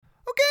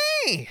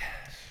Okay.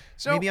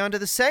 So Maybe onto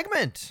the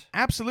segment.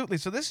 absolutely.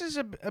 So this is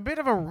a bit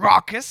of a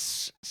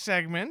raucous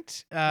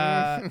segment.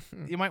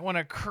 You might want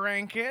to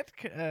crank it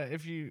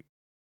if you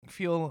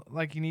feel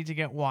like you need to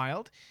get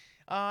wild.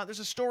 There's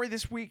a story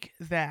this week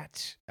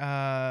that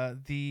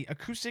the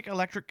acoustic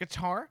electric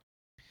guitar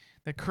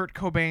that Kurt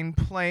Cobain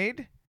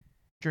played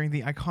during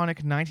the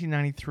iconic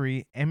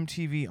 1993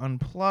 MTV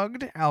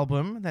Unplugged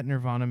album that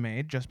Nirvana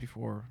made just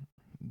before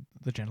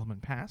the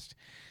gentleman passed.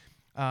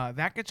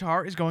 That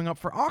guitar is going up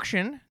for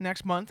auction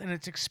next month, and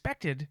it's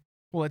expected,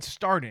 well, it's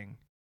starting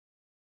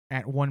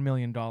at $1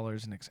 million,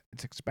 and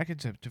it's expected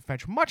to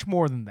fetch much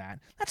more than that.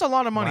 That's a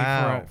lot of money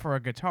Wow. for a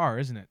guitar,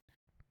 isn't it?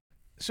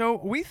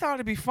 So we thought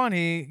it'd be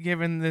funny,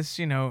 given this,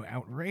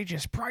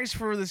 outrageous price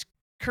for this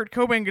Kurt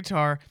Cobain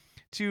guitar,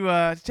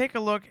 to take a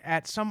look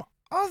at some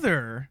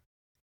other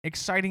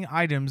exciting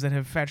items that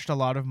have fetched a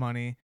lot of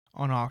money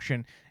on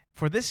auction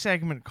for this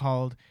segment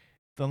called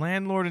The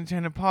Landlord and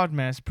Tenant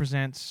Podmess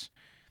presents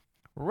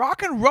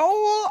Rock and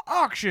Roll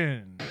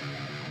Auction.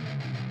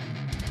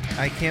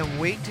 I can't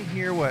wait to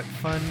hear what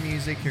fun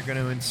music you're going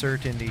to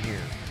insert into here.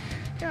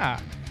 Yeah.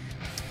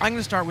 I'm going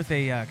to start with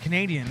a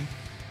Canadian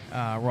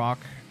rock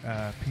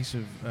piece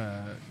of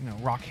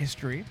rock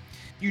history.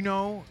 You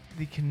know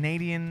the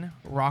Canadian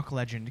rock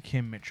legend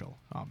Kim Mitchell,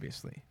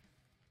 obviously.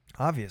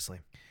 Obviously.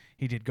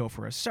 He did Go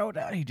for a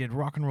Soda. He did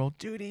Rock and Roll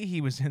Duty. He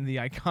was in the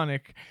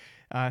iconic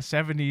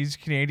 70s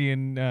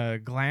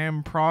Canadian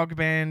glam prog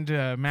band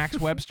Max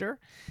Webster.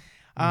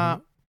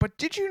 But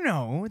did you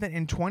know that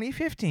in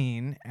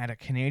 2015, at a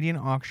Canadian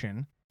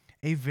auction,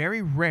 a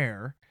very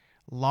rare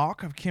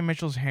lock of Kim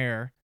Mitchell's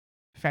hair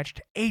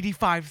fetched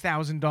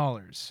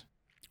 $85,000?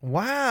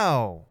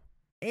 Wow.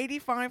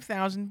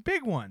 85,000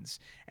 big ones.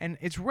 And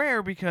it's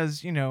rare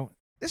because,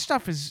 this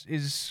stuff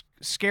is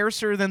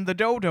scarcer than the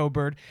dodo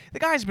bird. The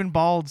guy's been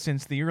bald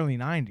since the early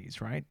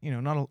 90s, right?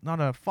 Not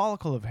a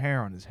follicle of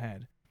hair on his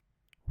head.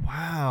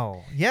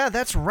 Wow. Yeah,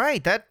 that's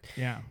right.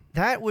 Yeah.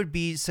 That would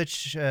be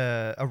such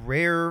a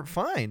rare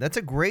find. That's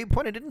a great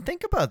point. I didn't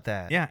think about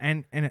that. Yeah,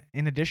 and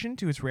in addition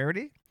to its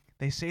rarity,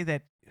 they say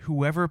that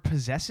whoever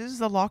possesses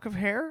the lock of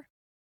hair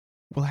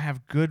will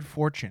have good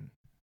fortune.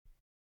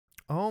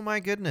 Oh my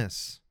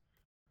goodness.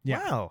 Yeah.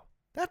 Wow.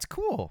 That's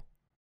cool.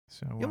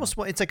 So You almost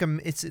want,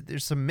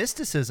 there's some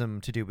mysticism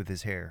to do with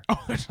his hair.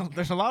 Oh,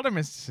 there's a lot of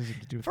mysticism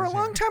to do with For a his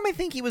long hair. time, I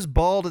think he was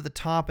bald at the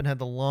top and had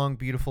the long,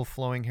 beautiful,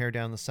 flowing hair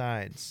down the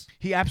sides.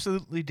 He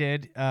absolutely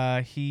did.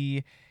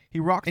 He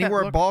rocked And that he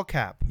wore look. a ball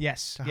cap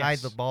Yes, to yes. hide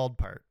the bald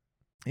part.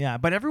 Yeah,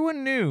 but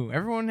everyone knew.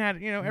 Everyone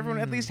had, everyone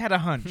at least had a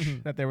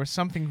hunch that there was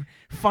something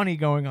funny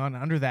going on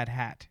under that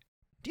hat.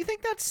 Do you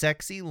think that's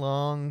sexy,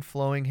 long,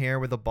 flowing hair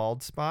with a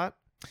bald spot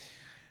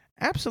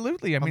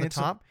Absolutely. I on mean, the it's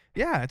top?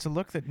 it's a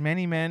look that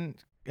many men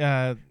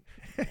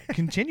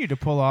continue to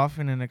pull off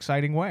in an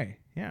exciting way.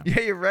 Yeah.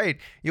 Yeah, you're right.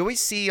 You always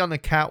see on the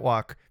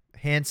catwalk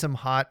handsome,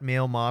 hot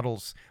male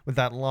models with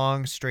that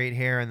long, straight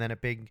hair and then a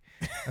big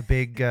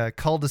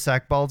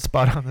cul-de-sac bald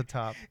spot on the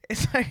top.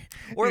 It's like,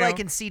 Or you know,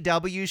 like in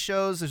CW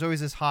shows, there's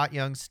always this hot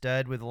young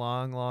stud with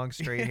long, long,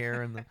 straight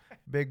hair and the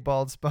big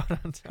bald spot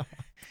on top.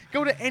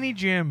 go to any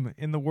gym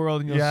in the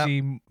world and you'll Yeah.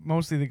 see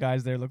mostly the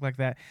guys there look like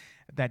that.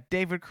 That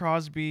David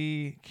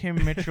Crosby,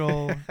 Kim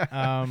Mitchell,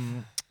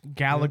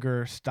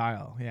 Gallagher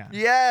style. Yeah.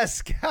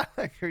 Yes,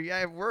 Gallagher.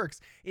 Yeah, it works.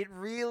 It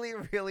really,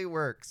 really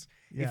works.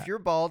 Yeah. If you're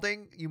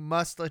balding, you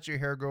must let your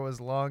hair grow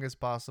as long as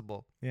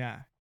possible.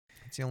 Yeah.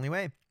 It's the only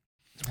way.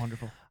 It's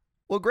wonderful.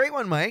 Well, great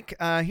one, Mike.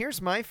 Here's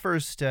my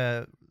first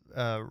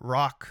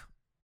rock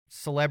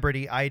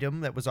celebrity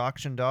item that was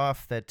auctioned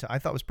off that I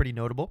thought was pretty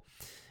notable.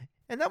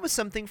 And that was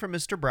something from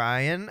Mr.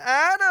 Brian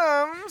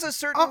Adams, a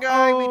certain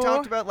guy we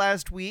talked about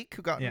last week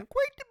who got in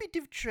quite a bit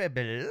of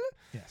trouble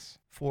Yes.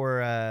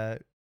 for,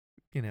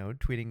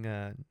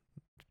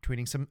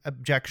 tweeting some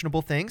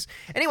objectionable things.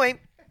 Anyway,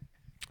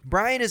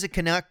 Brian is a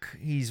Canuck.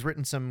 He's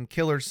written some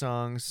killer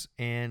songs,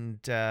 and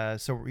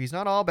so he's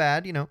not all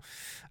bad,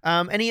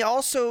 And he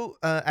also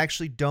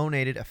actually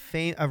donated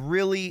a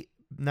really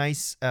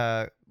nice,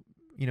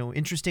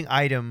 interesting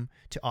item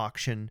to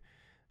auction.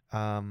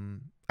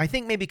 I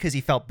think maybe because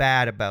he felt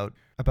bad about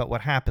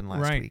what happened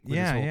last week with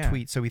his whole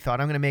tweet. So he thought,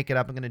 I'm going to make it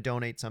up. I'm going to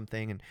donate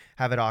something and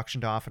have it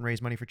auctioned off and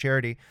raise money for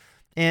charity.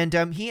 And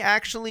he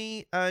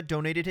actually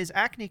donated his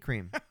acne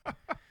cream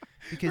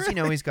because,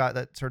 he's got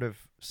that sort of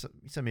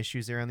some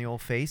issues there on the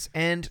old face.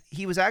 And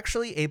he was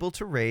actually able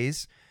to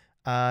raise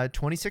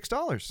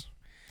 $26,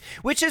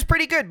 which is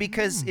pretty good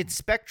because it's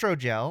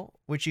Spectrogel,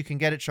 which you can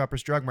get at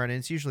Shoppers Drug Mart, and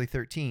it's usually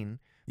 $13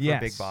 for a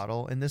big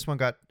bottle. And this one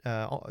got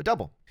a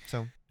double.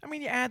 So I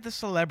mean, you add the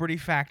celebrity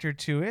factor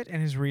to it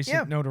and his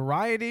recent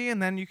notoriety,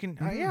 and then you can,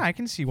 I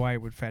can see why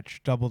it would fetch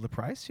double the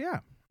price. Yeah.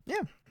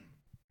 Yeah.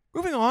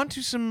 Moving on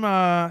to some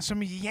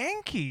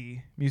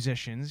Yankee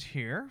musicians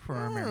here for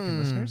our American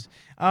listeners.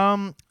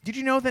 Did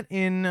you know that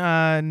in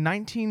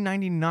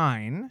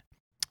 1999,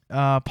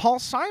 Paul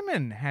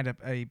Simon had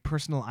a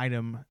personal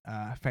item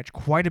fetch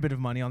quite a bit of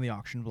money on the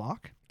auction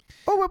block?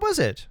 Oh, what was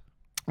it?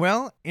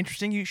 Well,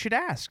 interesting you should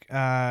ask.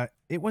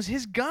 It was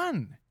his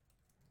gun.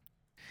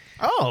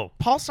 Oh.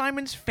 Paul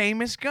Simon's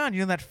famous gun.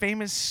 You know, that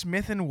famous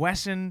Smith &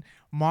 Wesson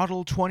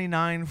Model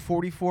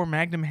 2944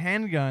 Magnum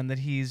handgun that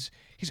he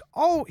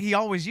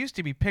always used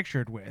to be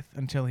pictured with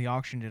until he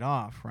auctioned it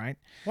off, right?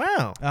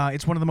 Wow.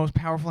 It's one of the most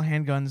powerful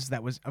handguns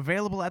that was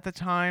available at the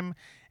time,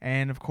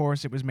 and of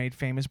course it was made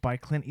famous by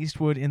Clint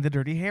Eastwood in the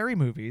Dirty Harry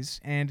movies.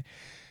 And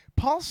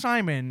Paul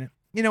Simon,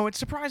 you know, it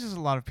surprises a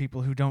lot of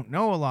people who don't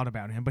know a lot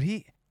about him, but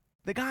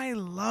the guy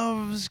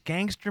loves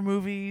gangster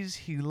movies,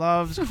 he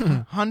loves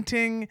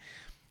hunting,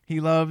 he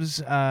loves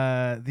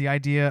the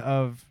idea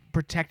of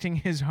protecting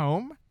his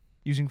home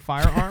using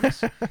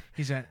firearms.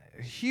 He's a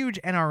huge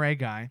NRA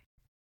guy.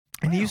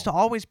 And he used to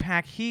always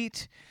pack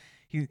heat.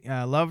 He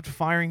loved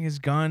firing his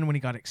gun when he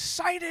got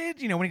excited.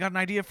 You know, when he got an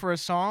idea for a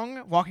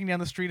song, walking down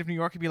the street of New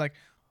York, he'd be like,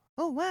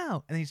 oh,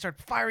 wow. And he'd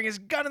start firing his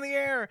gun in the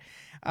air.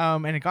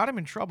 And it got him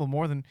in trouble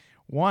more than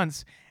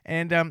once.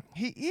 And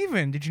he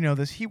even, did you know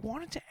this, he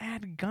wanted to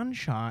add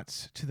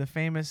gunshots to the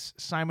famous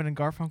Simon and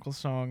Garfunkel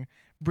song,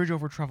 Bridge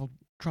Over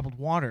Troubled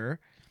Water,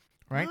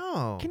 right?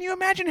 Oh. Can you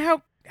imagine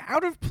how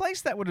out of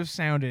place that would have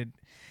sounded?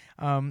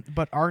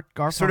 But Art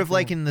Garfunkel... Sort of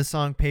like in the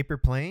song Paper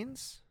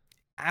Planes?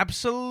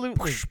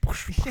 Absolutely.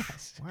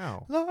 Yes.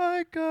 Wow.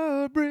 Like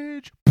a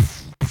bridge.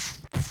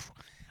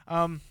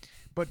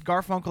 But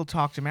Garfunkel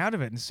talked him out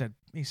of it and said,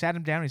 he sat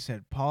him down and he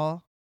said,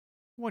 Paul,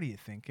 what are you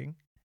thinking?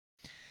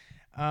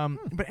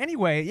 But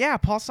anyway, yeah,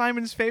 Paul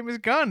Simon's famous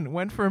gun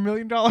went for $1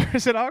 million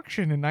at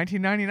auction in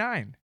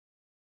 1999.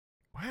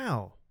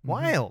 Wow. Mhm.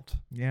 Wild.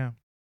 Yeah.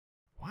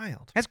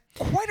 Wild. Has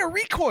quite a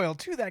recoil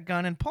to that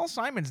gun, and Paul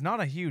Simon's not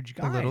a huge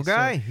guy. A little so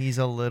guy. He's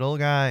a little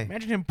guy.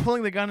 imagine him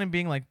pulling the gun and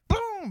being like,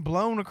 boom,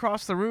 blown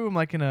across the room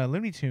like in a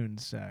Looney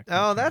Tunes. Oh,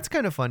 cartoon. that's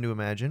kind of fun to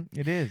imagine.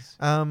 It is.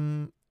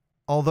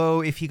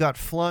 Although if he got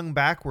flung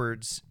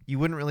backwards, you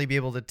wouldn't really be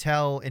able to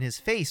tell in his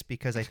face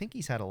because I think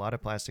he's had a lot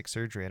of plastic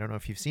surgery. I don't know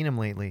if you've seen him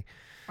lately.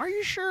 Are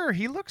you sure?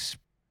 He looks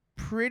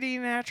pretty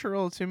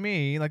natural to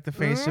me, like the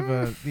face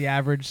of the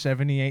average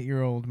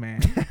 78-year-old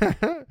man.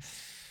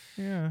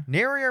 Yeah.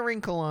 Nary a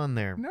wrinkle on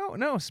there.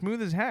 No,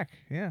 smooth as heck.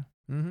 Yeah.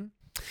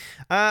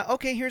 Mm-hmm.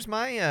 Okay, here's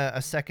my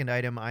a second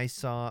item I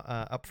saw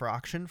up for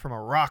auction from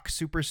a rock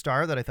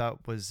superstar that I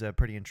thought was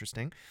pretty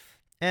interesting.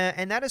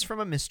 And that is from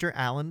a Mr.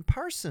 Alan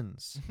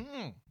Parsons.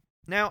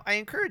 Now, I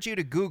encourage you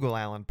to Google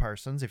Alan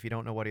Parsons if you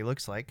don't know what he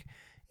looks like.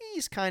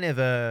 He's kind of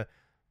a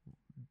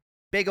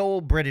big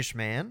old British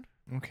man.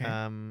 Okay.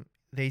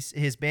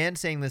 His band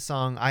sang the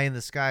song "Eye in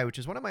the Sky," which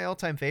is one of my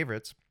all-time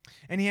favorites.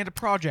 And he had a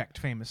project,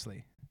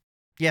 famously.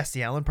 Yes,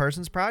 the Alan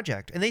Parsons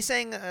Project, and they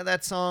sang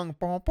that song,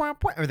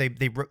 or they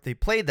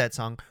played that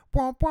song,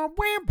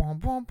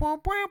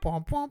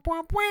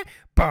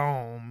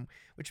 boom,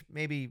 which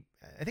maybe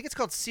I think it's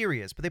called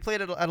Sirius, but they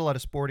played it at a lot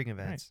of sporting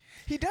events.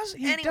 Right. He does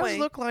Anyway.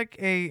 look like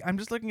I'm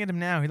just looking at him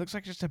now. He looks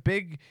like just a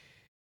big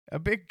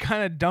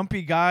kind of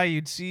dumpy guy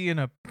you'd see in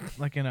a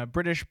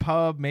British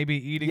pub, maybe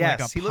eating like a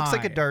pie. Yes, he looks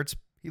like a darts.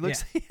 He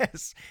looks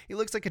he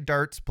looks like a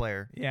darts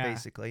player, Yeah.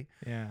 basically.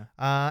 Yeah.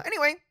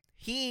 Anyway,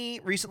 he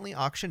recently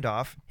auctioned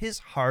off his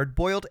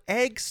hard-boiled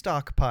egg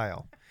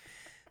stockpile.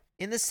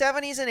 In the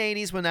 70s and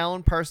 80s, when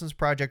Alan Parsons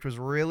Project was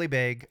really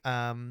big,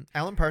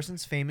 Alan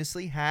Parsons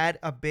famously had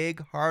a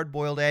big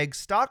hard-boiled egg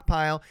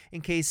stockpile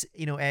in case,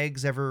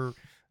 eggs ever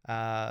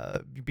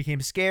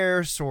became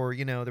scarce or,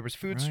 there was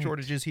food Right.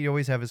 shortages. He'd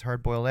always have his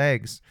hard-boiled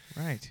eggs.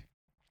 Right.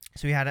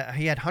 So he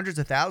had hundreds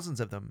of thousands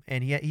of them,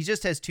 and he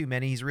just has too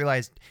many. He's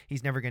realized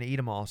he's never going to eat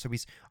them all, so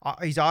he's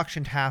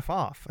auctioned half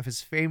off of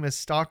his famous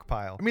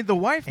stockpile. I mean, the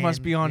wife must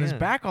And, be on his yeah.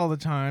 back all the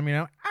time,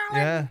 Alan,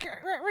 Yeah. get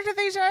rid of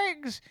these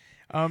eggs.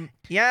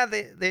 Yeah,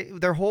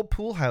 their whole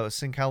pool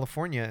house in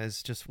California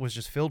was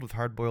just filled with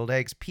hard-boiled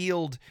eggs,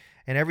 peeled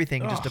and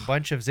everything, just a Ugh.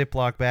 bunch of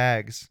Ziploc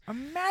bags.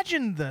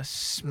 Imagine the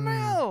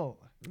smell.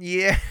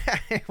 Yeah,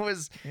 it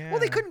was. Well,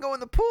 they Yeah. couldn't go in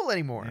the pool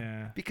anymore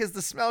Yeah. because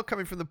the smell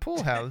coming from the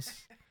pool house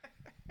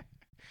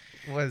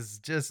was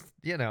just,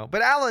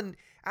 But Alan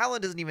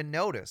doesn't even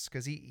notice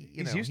because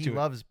He's used to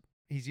it.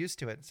 He's used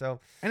to it. So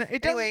And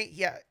it does. anyway,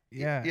 Yeah.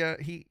 yeah.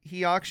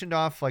 He auctioned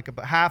off like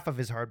about half of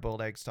his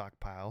hard-boiled egg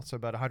stockpile, so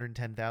about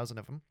 110,000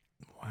 of them.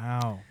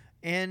 Wow.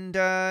 And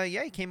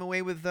he came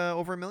away with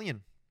over $1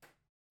 million.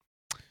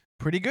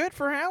 Pretty good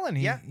for Alan.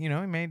 He, Yeah. he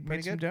made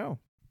Pretty some good. dough.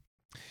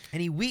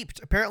 And he weeped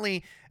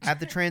apparently at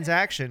the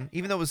transaction,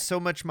 even though it was so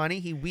much money.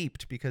 He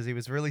weeped because he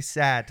was really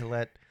sad to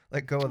let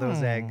go of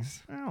those Oh,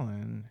 eggs.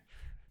 Alan.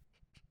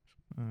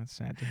 Oh, that's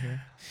sad to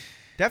hear.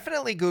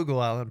 Definitely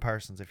Google Alan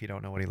Parsons if you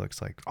don't know what he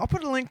looks like. I'll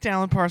put a link to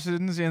Alan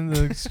Parsons in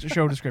the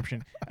show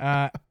description.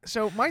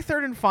 So my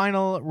third and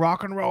final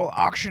rock and roll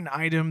auction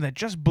item that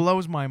just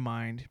blows my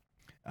mind.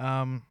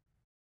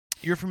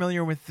 You're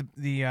familiar with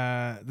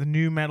the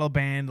new metal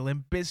band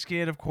Limp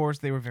Bizkit, of course.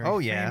 They were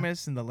very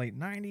famous in the late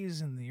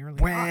 90s and the early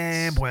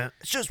aughts.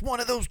 It's just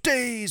one of those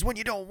days when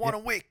you don't want to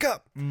wake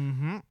up.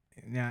 Mm-hmm.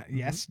 Yeah.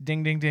 Yes.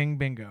 Ding, ding, ding.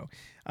 Bingo.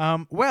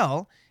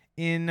 Well,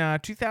 in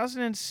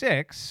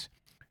 2006,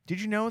 did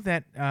you know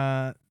that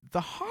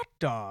the hot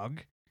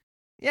dog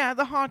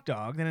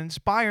that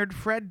inspired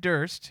Fred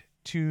Durst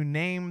to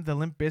name the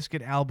Limp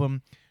Bizkit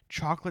album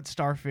chocolate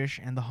starfish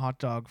and the hot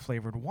dog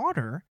flavored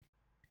water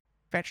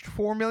fetched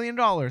 $4 million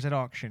at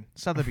auction.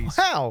 Sotheby's.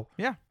 Wow.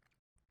 Yeah.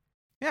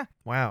 Yeah.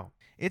 Wow.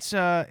 It's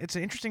an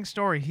interesting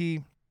story.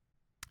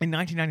 In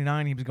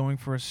 1999, he was going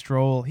for a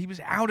stroll. He was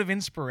out of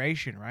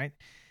inspiration, right?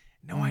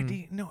 No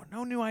idea,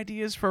 no new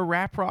ideas for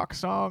rap rock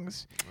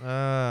songs.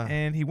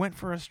 And he went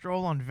for a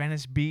stroll on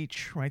Venice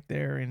Beach, right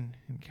there in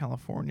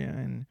California,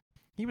 and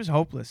he was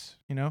hopeless.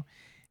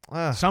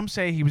 Some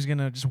say he was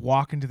gonna just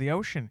walk into the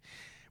ocean,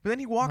 but then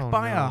he walked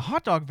by a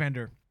hot dog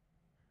vendor,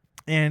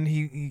 and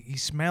he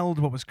smelled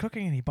what was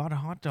cooking, and he bought a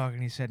hot dog,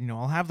 and he said,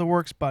 I'll have the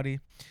works, buddy.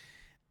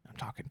 I'm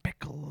talking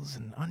pickles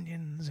and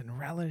onions and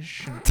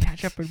relish and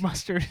ketchup and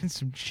mustard and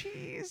some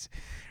cheese,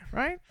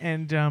 right?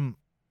 And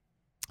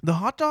the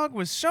hot dog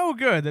was so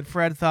good that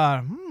Fred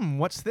thought,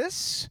 what's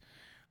this?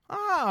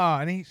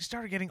 And he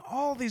started getting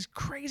all these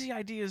crazy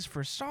ideas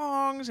for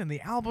songs and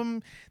the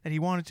album that he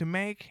wanted to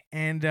make.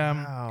 And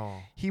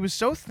he was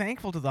so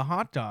thankful to the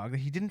hot dog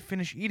that he didn't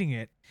finish eating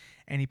it,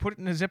 and he put it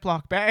in a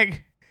Ziploc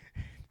bag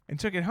and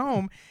took it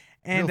home,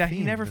 and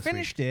he never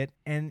finished it.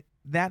 And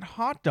that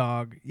hot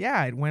dog,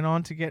 it went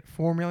on to get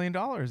 $4 million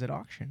at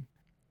auction.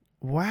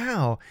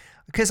 Wow.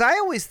 Because I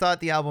always thought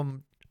the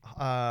album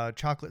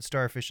Chocolate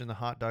Starfish and the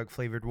Hot Dog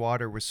Flavored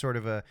Water was sort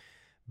of a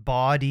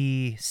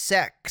body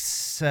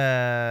sex,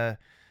 reference,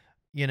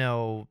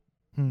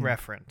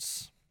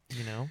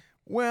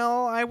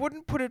 Well, I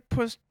wouldn't put it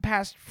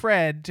past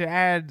Fred to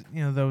add,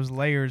 those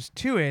layers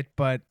to it,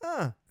 but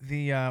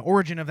the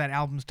origin of that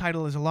album's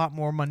title is a lot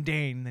more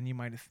mundane than you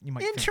might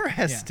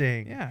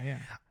Interesting. Think. Yeah.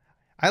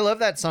 I love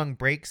that song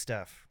Break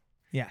Stuff.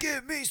 Yeah.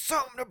 Give me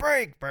something to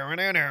break. Though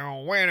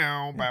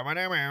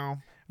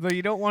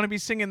you don't want to be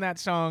singing that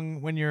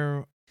song when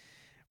you're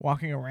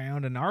walking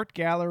around an art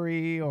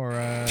gallery or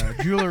a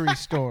jewelry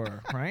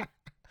store, right?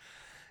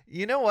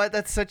 You know what?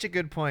 That's such a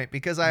good point,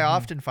 because I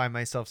often find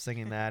myself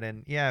singing that.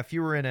 And if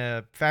you were in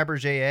a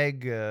Fabergé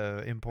egg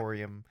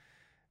emporium,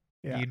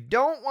 you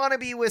don't want to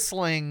be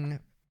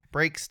whistling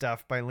Break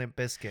Stuff by Limp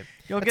Bizkit.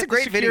 That's a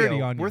great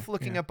video worth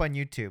looking up on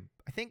YouTube.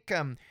 I think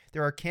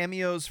there are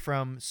cameos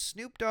from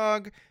Snoop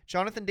Dogg,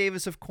 Jonathan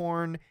Davis of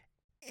Korn,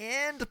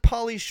 and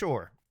Pauly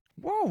Shore.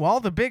 Whoa, all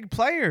the big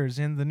players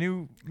in the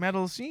new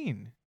metal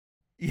scene.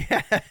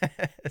 Yes,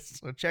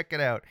 so check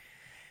it out.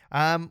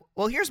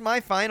 Well, here's my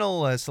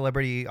final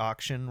celebrity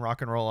auction,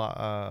 rock and roll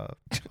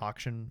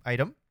auction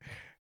item.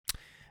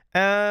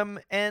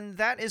 And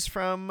that is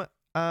from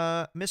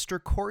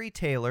Mr. Corey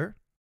Taylor,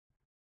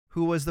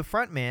 who was the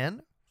front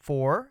man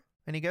for,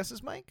 any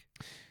guesses, Mike?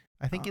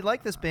 I think you'd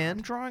like this band.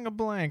 I'm drawing a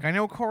blank. I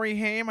know Corey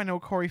Haim. I know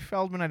Corey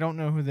Feldman. I don't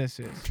know who this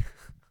is.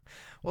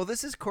 Well,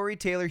 this is Corey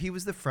Taylor. He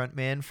was the front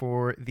man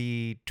for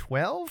the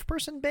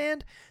 12-person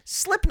band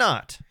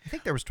Slipknot. I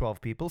think there was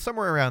 12 people,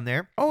 somewhere around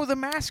there. Oh, the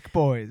Mask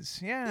Boys.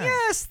 Yeah.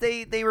 Yes,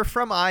 they were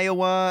from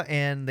Iowa,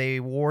 and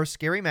they wore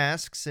scary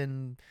masks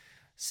and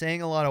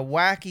sang a lot of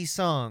wacky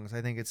songs,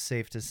 I think it's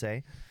safe to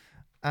say.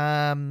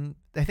 I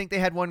think they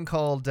had one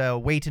called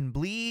Wait and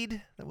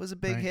Bleed. That was a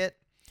big hit.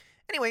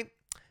 Anyway,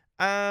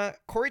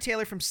 Corey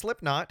Taylor from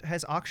Slipknot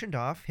has auctioned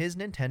off his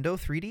Nintendo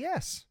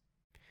 3DS.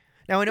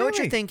 Now, I know what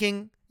you're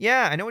thinking.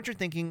 Yeah, I know what you're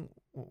thinking.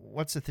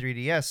 What's the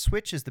 3DS?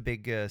 Switch is the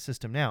big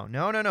system now.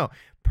 No.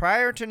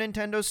 Prior to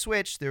Nintendo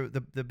Switch,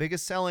 the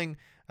biggest selling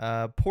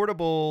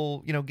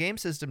portable game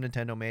system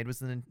Nintendo made was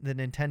the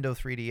Nintendo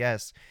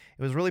 3DS.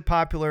 It was really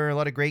popular. A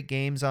lot of great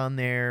games on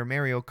there.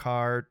 Mario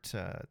Kart,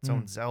 its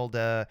own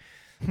Zelda.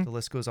 The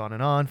list goes on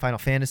and on. Final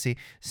Fantasy.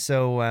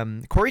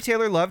 So Corey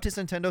Taylor loved his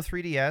Nintendo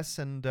 3DS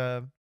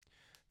and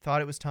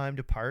thought it was time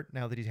to part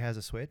now that he has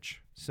a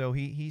Switch. So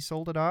he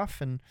sold it off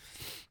and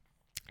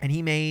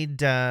he made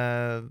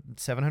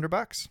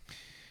 $700.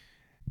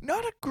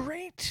 Not a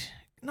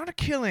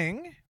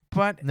killing,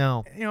 but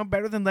no,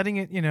 better than letting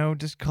it,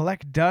 just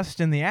collect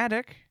dust in the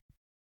attic.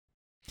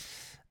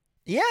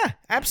 Yeah,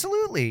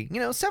 absolutely.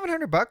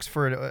 $700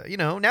 for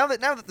now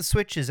that the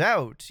Switch is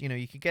out,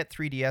 you could get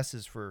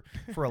 3DSs for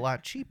a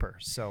lot cheaper.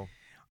 So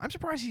I'm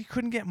surprised he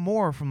couldn't get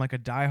more from like a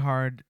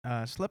diehard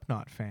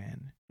Slipknot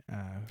fan.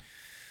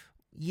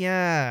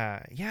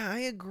 Yeah, I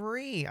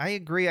agree. I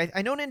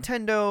know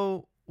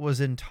Nintendo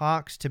was in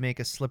talks to make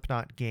a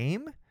Slipknot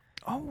game.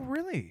 Oh,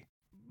 really?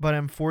 But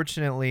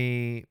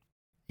unfortunately,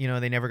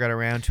 they never got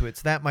around to it.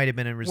 So that might have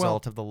been a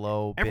result of the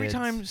low bids. Every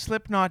time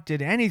Slipknot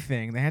did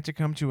anything, they had to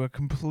come to a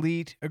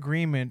complete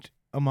agreement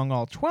among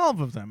all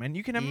 12 of them. And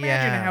you can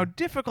imagine how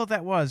difficult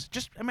that was.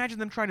 Just imagine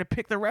them trying to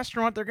pick the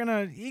restaurant they're going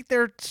to eat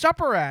their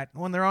supper at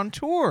when they're on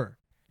tour.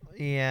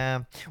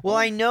 Yeah. Well,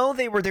 I know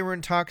they were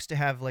in talks to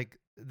have like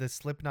a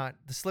Slipknot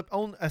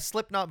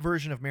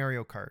version of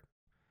Mario Kart.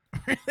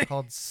 Really?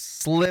 Called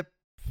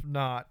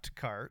Slipknot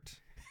Kart.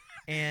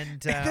 And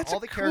that's all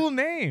a the cool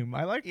name.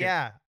 I like it.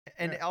 Yeah.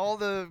 And all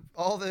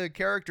the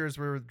characters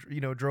were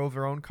drove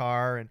their own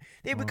car, and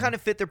they would kind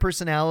of fit their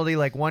personality.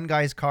 Like one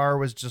guy's car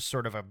was just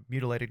sort of a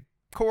mutilated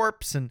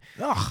corpse, and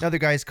another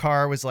guy's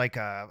car was like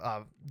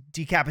a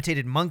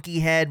decapitated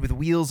monkey head with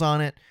wheels on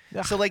it.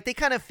 So like they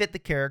kind of fit the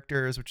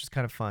characters, which is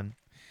kind of fun.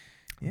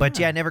 But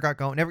yeah, it never got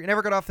going.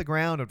 Never got off the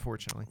ground,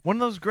 unfortunately. One of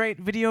those great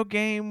video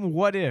game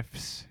what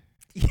ifs.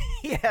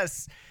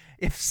 Yes.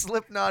 If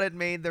Slipknot had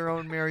made their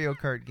own Mario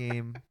Kart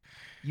game,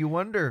 you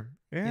wonder.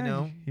 Yeah, You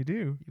know, you do.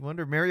 you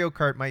wonder Mario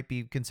Kart might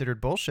be considered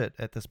bullshit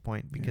at this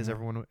point because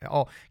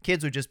all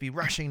kids would just be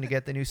rushing to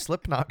get the new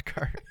Slipknot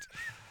cart.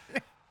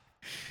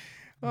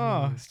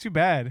 Oh, it's too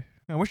bad.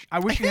 I wish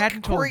you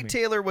hadn't told Corey me.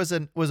 Taylor was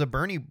a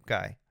Bernie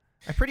guy.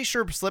 I'm pretty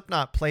sure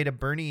Slipknot played a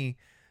Bernie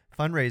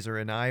fundraiser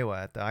in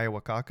Iowa at the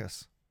Iowa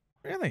caucus.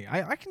 Really,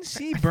 I can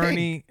see I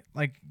Bernie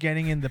like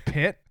getting in the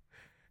pit,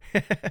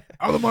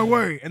 out of my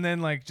way, and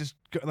then like just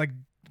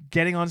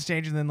getting on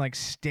stage and then like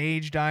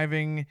stage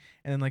diving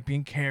and then like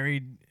being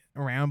carried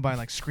around by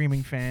like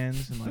screaming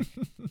fans and like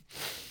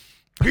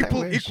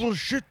people equal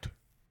shit.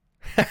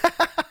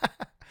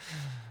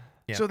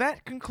 Yeah. So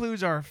that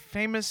concludes our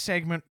famous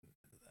segment,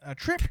 a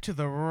trip to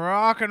the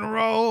rock and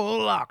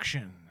roll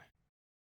auction.